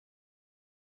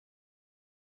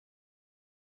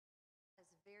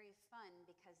fun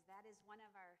because that is one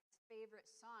of our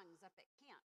favorite songs up at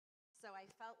camp. So I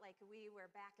felt like we were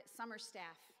back at summer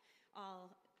staff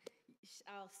all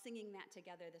singing that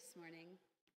together this morning.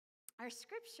 Our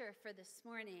scripture for this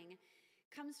morning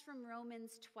comes from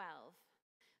Romans 12,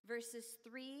 verses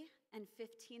 3 and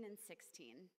 15 and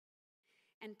 16.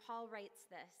 And Paul writes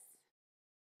this: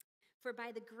 "For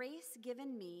by the grace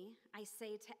given me, I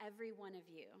say to every one of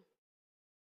you,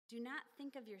 do not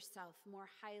think of yourself more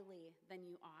highly than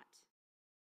you ought,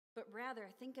 but rather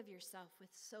think of yourself with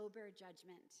sober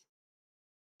judgment,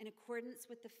 in accordance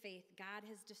with the faith God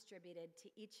has distributed to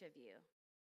each of you.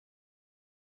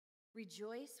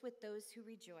 Rejoice with those who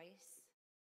rejoice,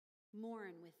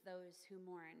 mourn with those who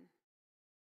mourn.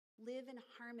 Live in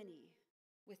harmony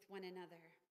with one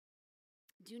another.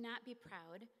 Do not be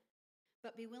proud,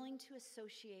 but be willing to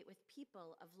associate with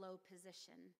people of low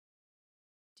position.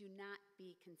 Do not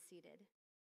be conceited."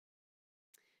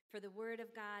 For the word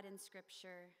of God in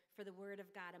Scripture, for the word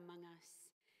of God among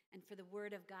us, and for the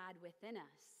word of God within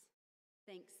us,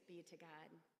 thanks be to God.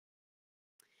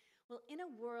 Well, in a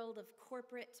world of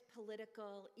corporate,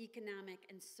 political, economic,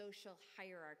 and social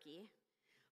hierarchy,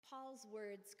 Paul's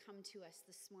words come to us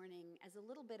this morning as a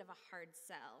little bit of a hard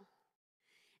sell.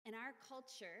 In our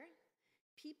culture,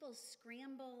 people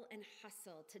scramble and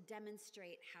hustle to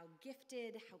demonstrate how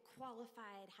gifted, how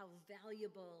qualified, how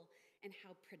valuable, and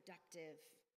how productive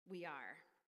we are.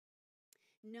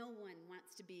 No one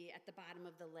wants to be at the bottom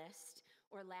of the list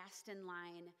or last in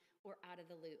line or out of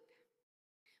the loop.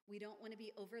 We don't want to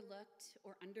be overlooked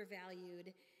or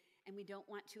undervalued, and we don't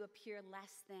want to appear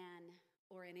less than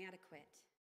or inadequate.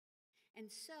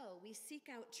 And so we seek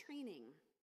out training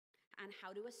on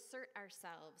how to assert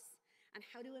ourselves, on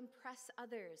how to impress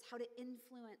others, how to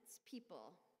influence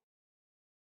people.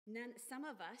 Some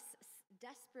of us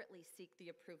desperately seek the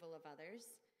approval of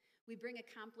others. We bring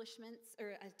accomplishments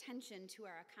or attention to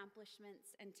our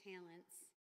accomplishments and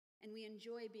talents, and we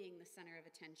enjoy being the center of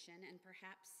attention, and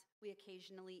perhaps we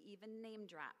occasionally even name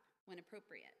drop when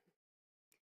appropriate.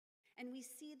 And we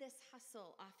see this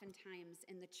hustle oftentimes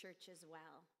in the church as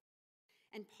well.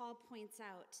 And Paul points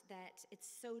out that it's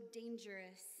so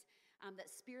dangerous, that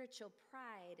spiritual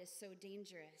pride is so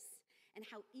dangerous, and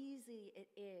how easy it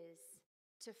is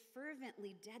to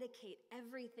fervently dedicate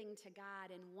everything to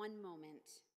God in one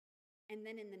moment, and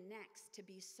then in the next to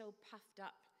be so puffed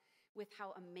up with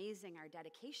how amazing our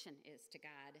dedication is to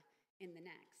God in the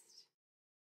next.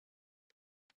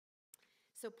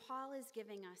 So Paul is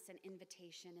giving us an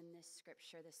invitation in this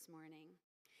scripture this morning.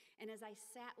 And as I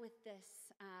sat with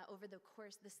this over the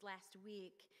course this last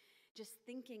week, just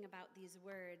thinking about these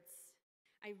words,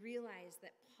 I realized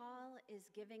that Paul is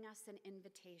giving us an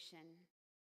invitation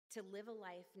to live a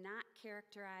life not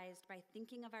characterized by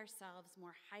thinking of ourselves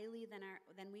more highly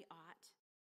than we ought.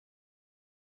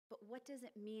 But what does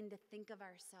it mean to think of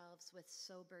ourselves with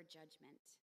sober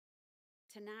judgment?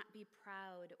 To not be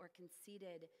proud or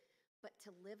conceited, but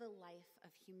to live a life of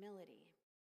humility.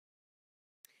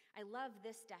 I love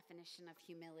this definition of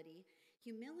humility.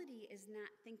 Humility is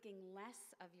not thinking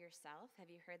less of yourself, have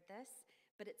you heard this?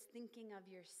 But it's thinking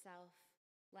of yourself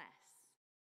less.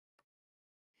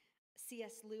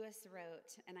 C.S. Lewis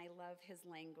wrote, and I love his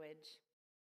language,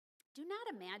 "Do not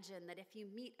imagine that if you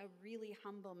meet a really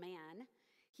humble man,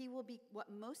 he will be what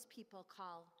most people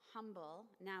call humble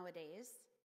nowadays.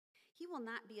 He will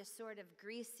not be a sort of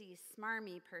greasy,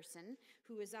 smarmy person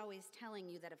who is always telling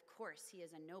you that, of course, he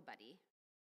is a nobody.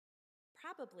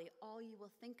 Probably all you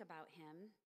will think about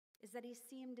him is that he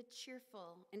seemed a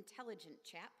cheerful, intelligent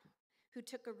chap who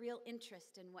took a real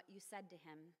interest in what you said to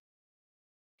him.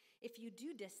 If you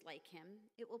do dislike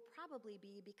him, it will probably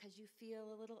be because you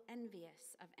feel a little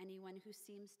envious of anyone who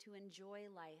seems to enjoy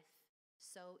life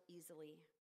so easily.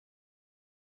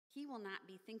 He will not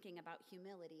be thinking about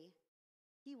humility.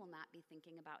 He will not be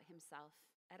thinking about himself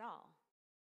at all."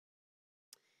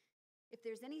 If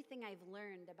there's anything I've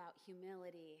learned about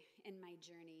humility in my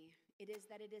journey, it is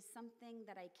that it is something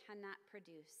that I cannot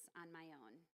produce on my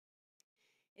own.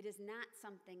 It is not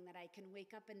something that I can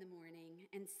wake up in the morning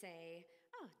and say,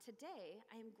 "Oh, today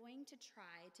I am going to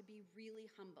try to be really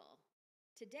humble.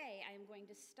 Today I am going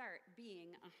to start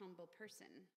being a humble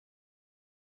person."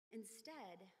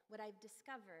 Instead, what I've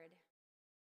discovered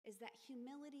is that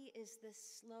humility is the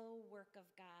slow work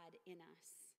of God in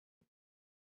us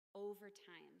over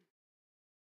time.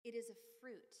 It is a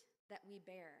fruit that we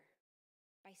bear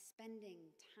by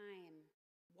spending time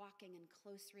walking in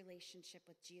close relationship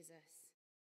with Jesus.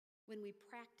 When we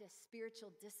practice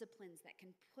spiritual disciplines that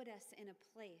can put us in a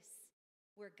place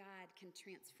where God can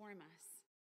transform us.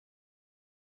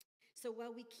 So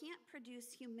while we can't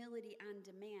produce humility on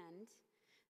demand,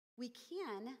 We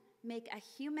can make a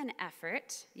human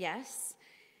effort, yes,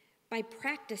 by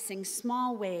practicing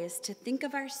small ways to think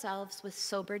of ourselves with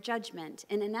sober judgment,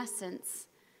 and in essence,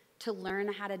 to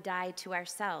learn how to die to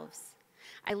ourselves.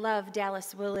 I love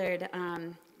Dallas Willard,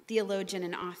 theologian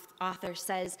and author,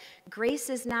 says, grace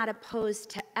is not opposed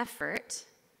to effort,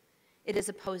 it is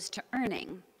opposed to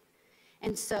earning.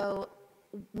 And so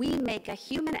we make a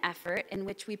human effort in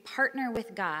which we partner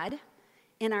with God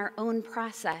in our own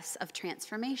process of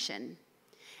transformation.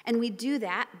 And we do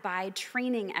that by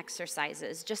training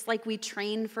exercises, just like we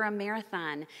train for a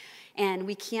marathon. And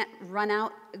we can't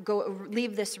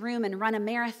leave this room and run a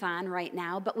marathon right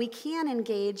now, but we can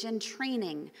engage in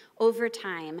training over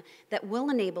time that will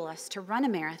enable us to run a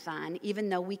marathon, even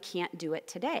though we can't do it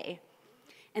today.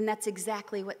 And that's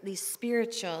exactly what these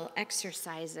spiritual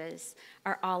exercises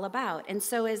are all about. And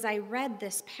so as I read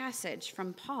this passage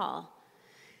from Paul,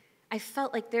 I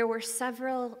felt like there were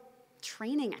several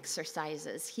training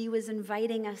exercises he was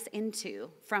inviting us into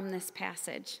from this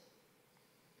passage.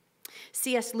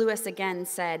 C.S. Lewis again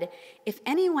said, if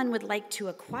anyone would like to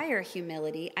acquire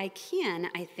humility, I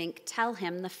think, tell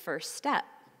him the first step.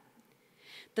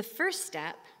 The first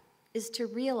step is to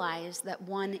realize that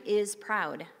one is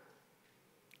proud.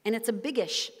 And it's a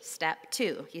biggish step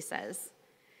too, he says.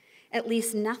 At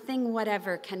least nothing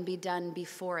whatever can be done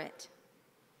before it.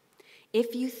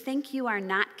 If you think you are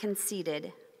not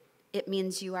conceited, it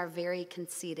means you are very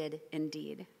conceited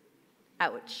indeed.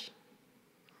 Ouch.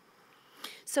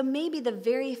 So maybe the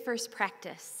very first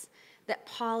practice that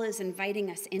Paul is inviting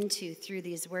us into through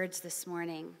these words this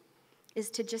morning is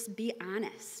to just be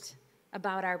honest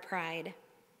about our pride.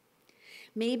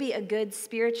 Maybe a good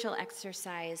spiritual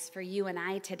exercise for you and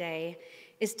I today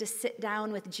is to sit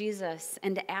down with Jesus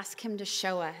and to ask him to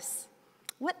show us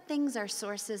what things are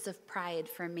sources of pride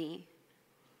for me.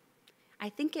 I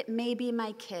think it may be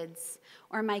my kids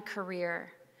or my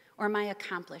career or my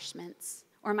accomplishments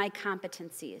or my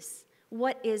competencies.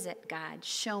 What is it, God?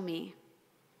 Show me.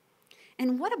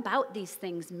 And what about these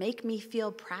things make me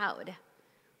feel proud?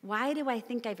 Why do I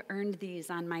think I've earned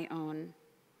these on my own?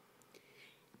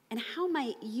 And how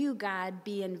might you, God,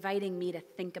 be inviting me to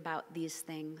think about these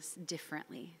things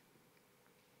differently?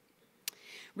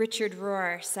 Richard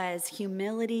Rohr says,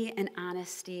 humility and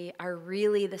honesty are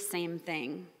really the same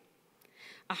thing.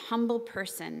 A humble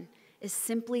person is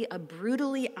simply a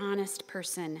brutally honest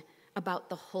person about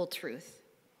the whole truth.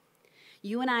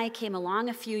 You and I came along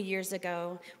a few years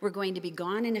ago. We're going to be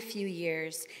gone in a few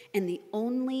years. And the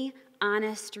only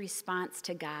honest response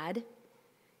to God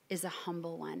is a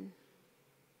humble one.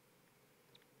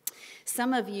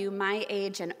 Some of you, my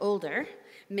age and older,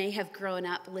 may have grown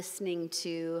up listening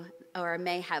to, or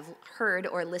may have heard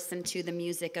or listened to the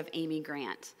music of Amy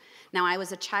Grant. Now, I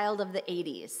was a child of the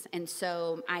 80s, and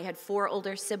so I had 4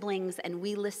 older siblings, and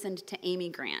we listened to Amy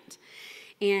Grant.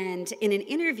 And in an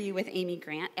interview with Amy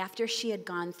Grant, after she had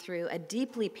gone through a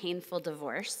deeply painful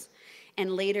divorce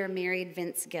and later married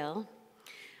Vince Gill,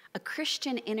 a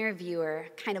Christian interviewer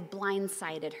kind of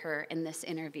blindsided her in this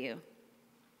interview.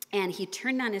 And he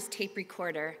turned on his tape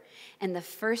recorder, and the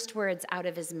first words out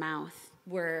of his mouth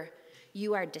were,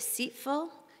 "You are deceitful,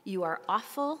 you are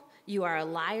awful, you are a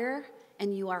liar,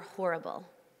 and you are horrible."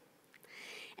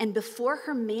 And before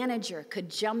her manager could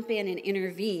jump in and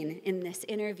intervene in this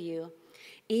interview,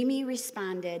 Amy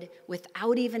responded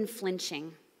without even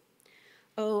flinching,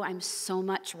 "Oh, I'm so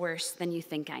much worse than you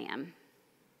think I am.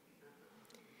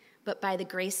 But by the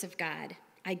grace of God,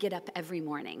 I get up every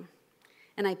morning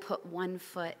and I put one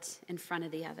foot in front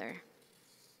of the other."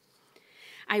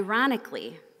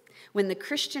 Ironically, when the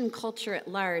Christian culture at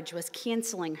large was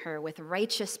canceling her with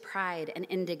righteous pride and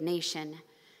indignation,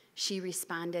 she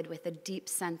responded with a deep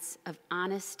sense of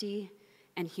honesty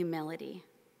and humility.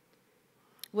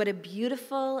 What a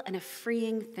beautiful and a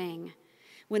freeing thing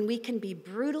when we can be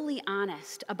brutally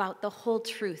honest about the whole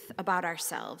truth about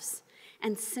ourselves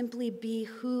and simply be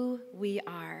who we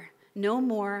are, no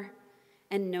more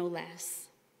and no less.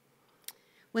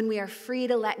 When we are free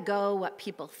to let go what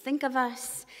people think of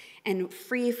us and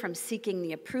free from seeking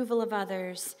the approval of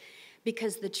others,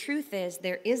 because the truth is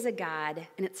there is a God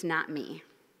and it's not me.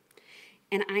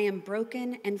 And I am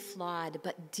broken and flawed,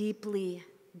 but deeply,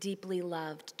 deeply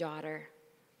loved daughter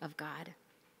of God.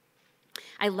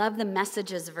 I love the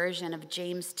Message's version of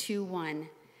James 2:1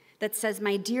 that says,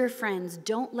 "My dear friends,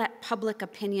 don't let public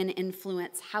opinion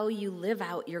influence how you live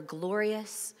out your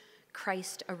glorious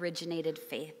Christ-originated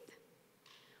faith."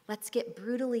 Let's get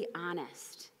brutally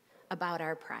honest about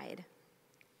our pride.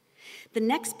 The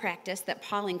next practice that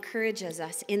Paul encourages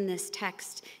us in this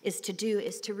text is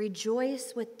to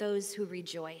rejoice with those who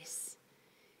rejoice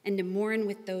and to mourn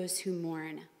with those who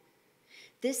mourn.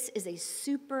 This is a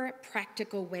super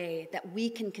practical way that we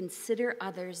can consider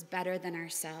others better than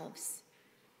ourselves.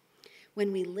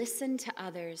 When we listen to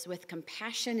others with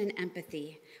compassion and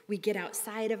empathy, we get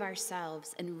outside of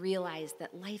ourselves and realize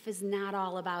that life is not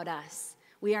all about us.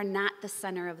 We are not the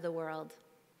center of the world.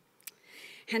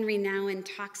 Henry Nouwen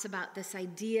talks about this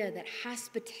idea that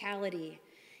hospitality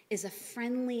is a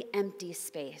friendly, empty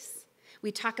space.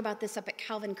 We talk about this up at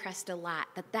Calvin Crest a lot,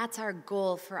 that that's our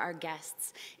goal for our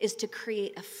guests, is to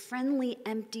create a friendly,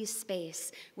 empty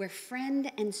space where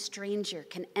friend and stranger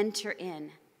can enter in.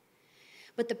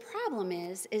 But the problem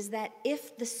is that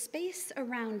if the space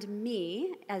around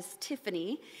me as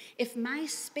Tiffany, if my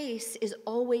space is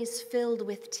always filled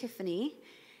with Tiffany,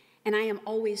 and I am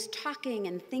always talking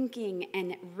and thinking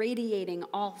and radiating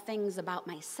all things about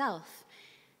myself,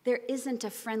 there isn't a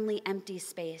friendly, empty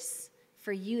space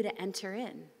for you to enter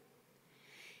in.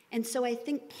 And so I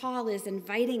think Paul is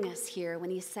inviting us here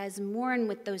when he says, mourn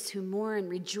with those who mourn,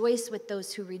 rejoice with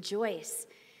those who rejoice,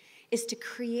 is to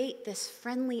create this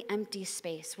friendly, empty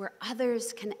space where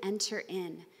others can enter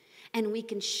in and we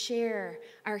can share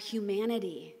our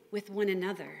humanity with one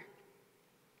another.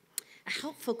 A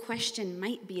helpful question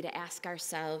might be to ask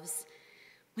ourselves,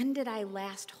 when did I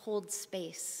last hold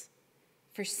space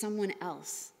for someone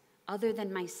else other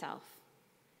than myself?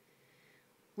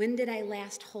 When did I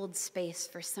last hold space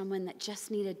for someone that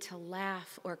just needed to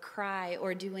laugh or cry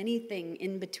or do anything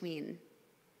in between?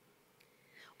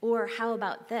 Or how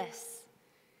about this?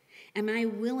 Am I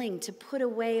willing to put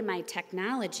away my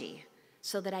technology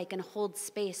so that I can hold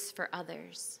space for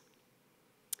others?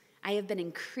 I have been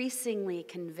increasingly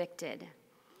convicted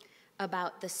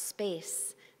about the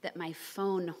space that my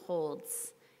phone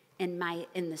holds in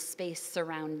the space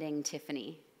surrounding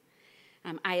Tiffany.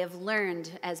 I have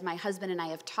learned, as my husband and I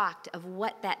have talked, of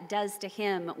what that does to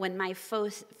him when my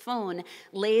phone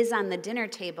lays on the dinner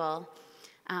table,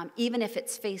 even if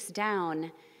it's face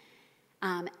down,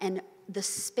 and the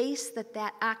space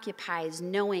that occupies,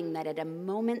 knowing that at a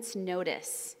moment's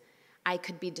notice, I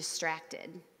could be distracted,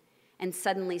 and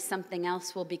suddenly something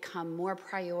else will become more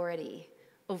priority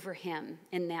over him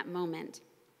in that moment.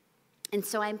 And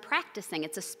so I'm practicing.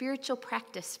 It's a spiritual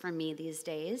practice for me these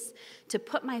days to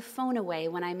put my phone away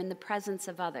when I'm in the presence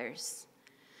of others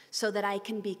so that I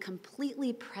can be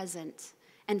completely present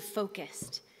and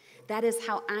focused. That is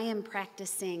how I am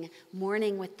practicing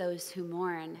mourning with those who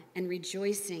mourn and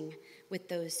rejoicing with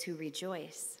those who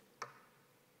rejoice.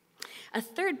 A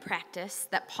third practice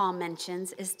that Paul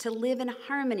mentions is to live in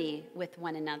harmony with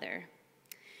one another.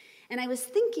 And I was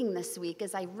thinking this week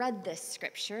as I read this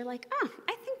scripture, I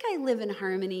think I live in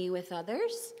harmony with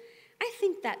others. I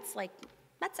think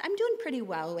I'm doing pretty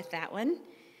well with that one.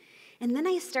 And then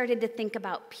I started to think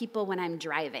about people when I'm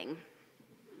driving.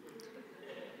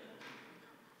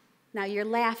 Now you're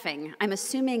laughing. I'm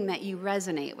assuming that you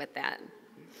resonate with that.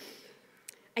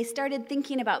 I started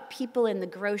thinking about people in the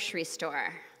grocery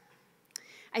store.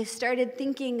 I started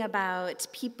thinking about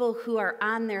people who are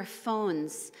on their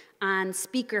phones, on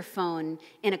speakerphone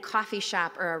in a coffee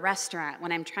shop or a restaurant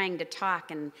when I'm trying to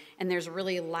talk and there's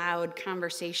really loud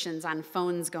conversations on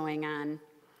phones going on.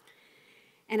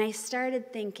 And I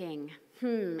started thinking,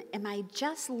 am I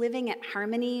just living at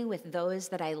harmony with those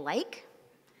that I like?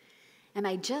 Am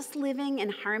I just living in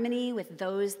harmony with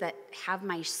those that have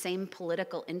my same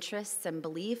political interests and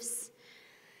beliefs?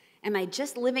 Am I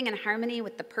just living in harmony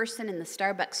with the person in the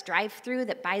Starbucks drive-thru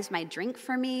that buys my drink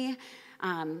for me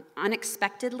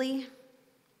unexpectedly?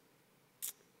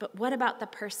 But what about the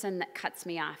person that cuts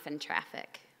me off in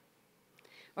traffic?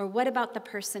 Or what about the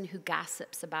person who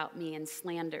gossips about me and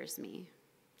slanders me?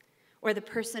 Or the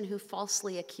person who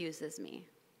falsely accuses me?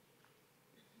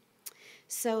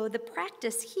 So the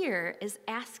practice here is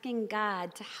asking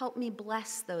God to help me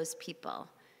bless those people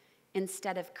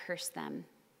instead of curse them.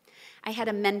 I had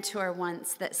a mentor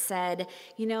once that said,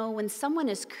 when someone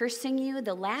is cursing you,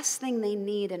 the last thing they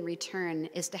need in return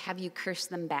is to have you curse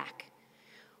them back.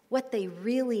 What they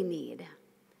really need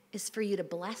is for you to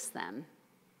bless them.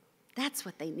 That's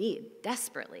what they need,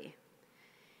 desperately.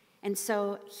 And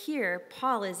so here,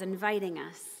 Paul is inviting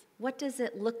us. What does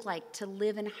it look like to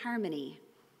live in harmony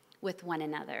with one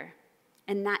another?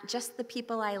 And not just the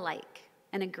people I like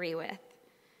and agree with,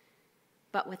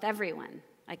 but with everyone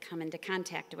I come into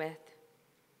contact with.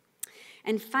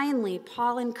 And finally,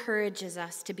 Paul encourages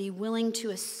us to be willing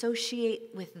to associate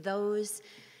with those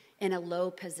in a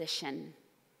low position.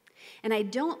 And I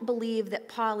don't believe that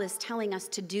Paul is telling us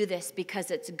to do this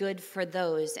because it's good for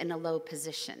those in a low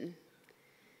position.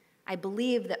 I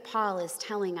believe that Paul is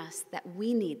telling us that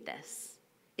we need this.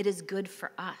 It is good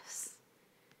for us.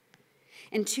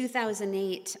 In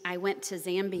 2008, I went to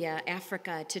Zambia,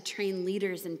 Africa, to train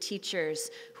leaders and teachers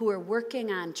who are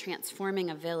working on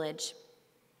transforming a village.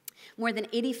 More than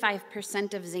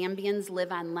 85% of Zambians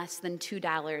live on less than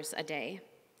 $2 a day.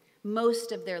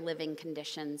 Most of their living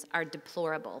conditions are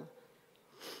deplorable.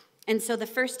 And so the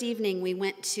first evening we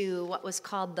went to what was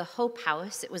called the Hope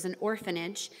House. It was an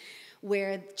orphanage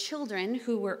where children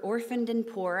who were orphaned and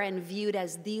poor and viewed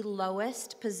as the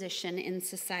lowest position in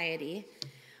society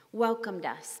welcomed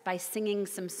us by singing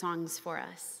some songs for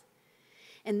us.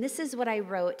 And this is what I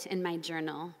wrote in my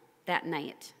journal that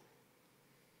night.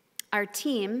 Our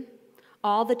team,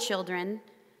 all the children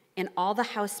and all the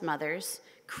house mothers,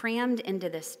 crammed into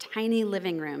this tiny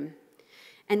living room.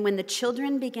 And when the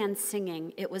children began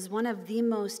singing, it was one of the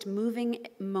most moving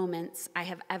moments I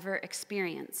have ever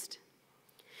experienced.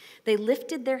 They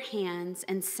lifted their hands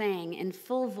and sang in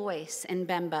full voice in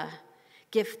Bemba,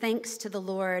 "Give thanks to the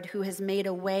Lord who has made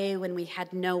a way when we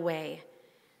had no way.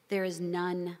 There is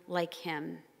none like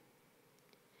him."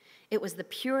 It was the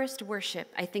purest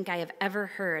worship I think I have ever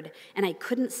heard, and I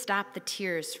couldn't stop the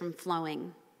tears from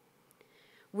flowing.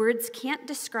 Words can't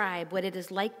describe what it is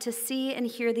like to see and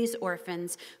hear these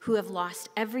orphans who have lost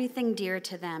everything dear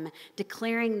to them,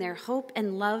 declaring their hope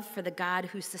and love for the God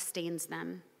who sustains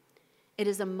them. It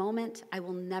is a moment I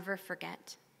will never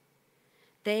forget.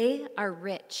 They are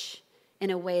rich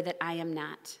in a way that I am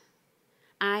not.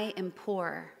 I am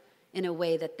poor in a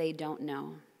way that they don't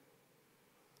know.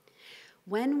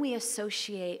 When we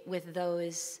associate with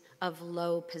those of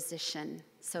low position,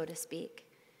 so to speak,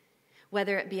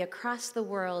 whether it be across the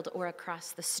world or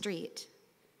across the street,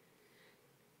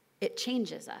 it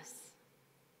changes us.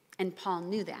 And Paul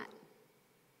knew that.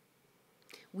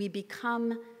 We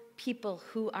become people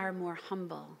who are more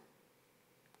humble.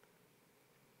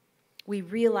 We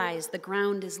realize the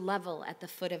ground is level at the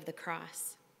foot of the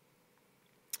cross.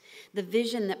 The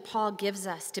vision that Paul gives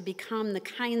us to become the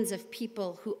kinds of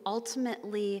people who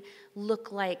ultimately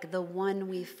look like the one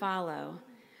we follow,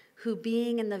 who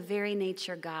being in the very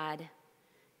nature God,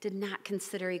 did not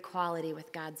consider equality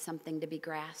with God something to be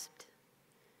grasped.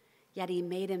 Yet he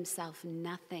made himself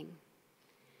nothing,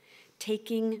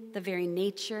 taking the very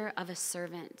nature of a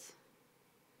servant,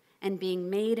 and being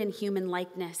made in human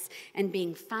likeness, and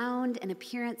being found in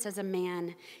appearance as a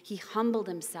man, he humbled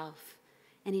himself,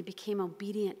 and he became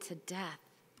obedient to death,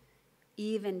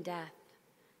 even death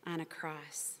on a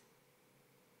cross.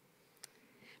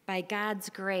 By God's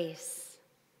grace,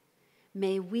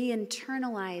 may we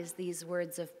internalize these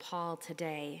words of Paul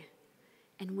today,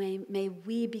 and may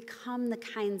we become the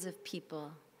kinds of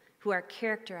people who are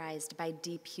characterized by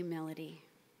deep humility.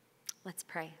 Let's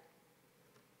pray.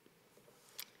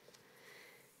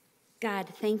 God,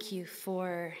 thank you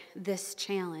for this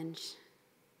challenge.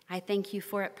 I thank you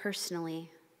for it personally.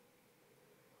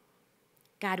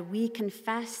 God, we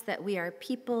confess that we are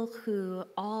people who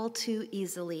all too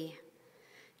easily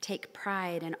take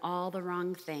pride in all the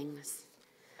wrong things.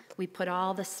 We put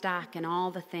all the stock in all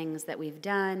the things that we've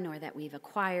done or that we've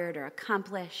acquired or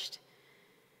accomplished.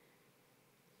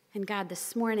 And God,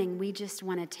 this morning, we just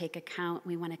want to take account.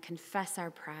 We want to confess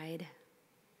our pride.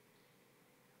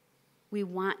 We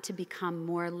want to become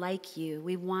more like you.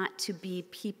 We want to be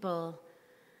people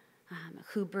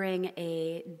who bring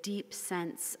a deep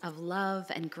sense of love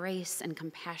and grace and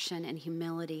compassion and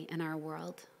humility in our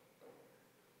world.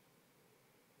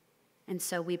 And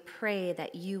so we pray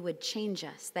that you would change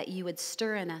us, that you would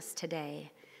stir in us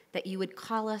today, that you would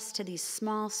call us to these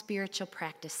small spiritual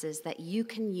practices that you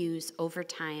can use over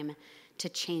time to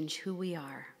change who we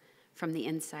are from the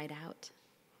inside out.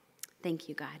 Thank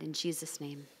you, God. In Jesus'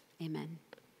 name, amen.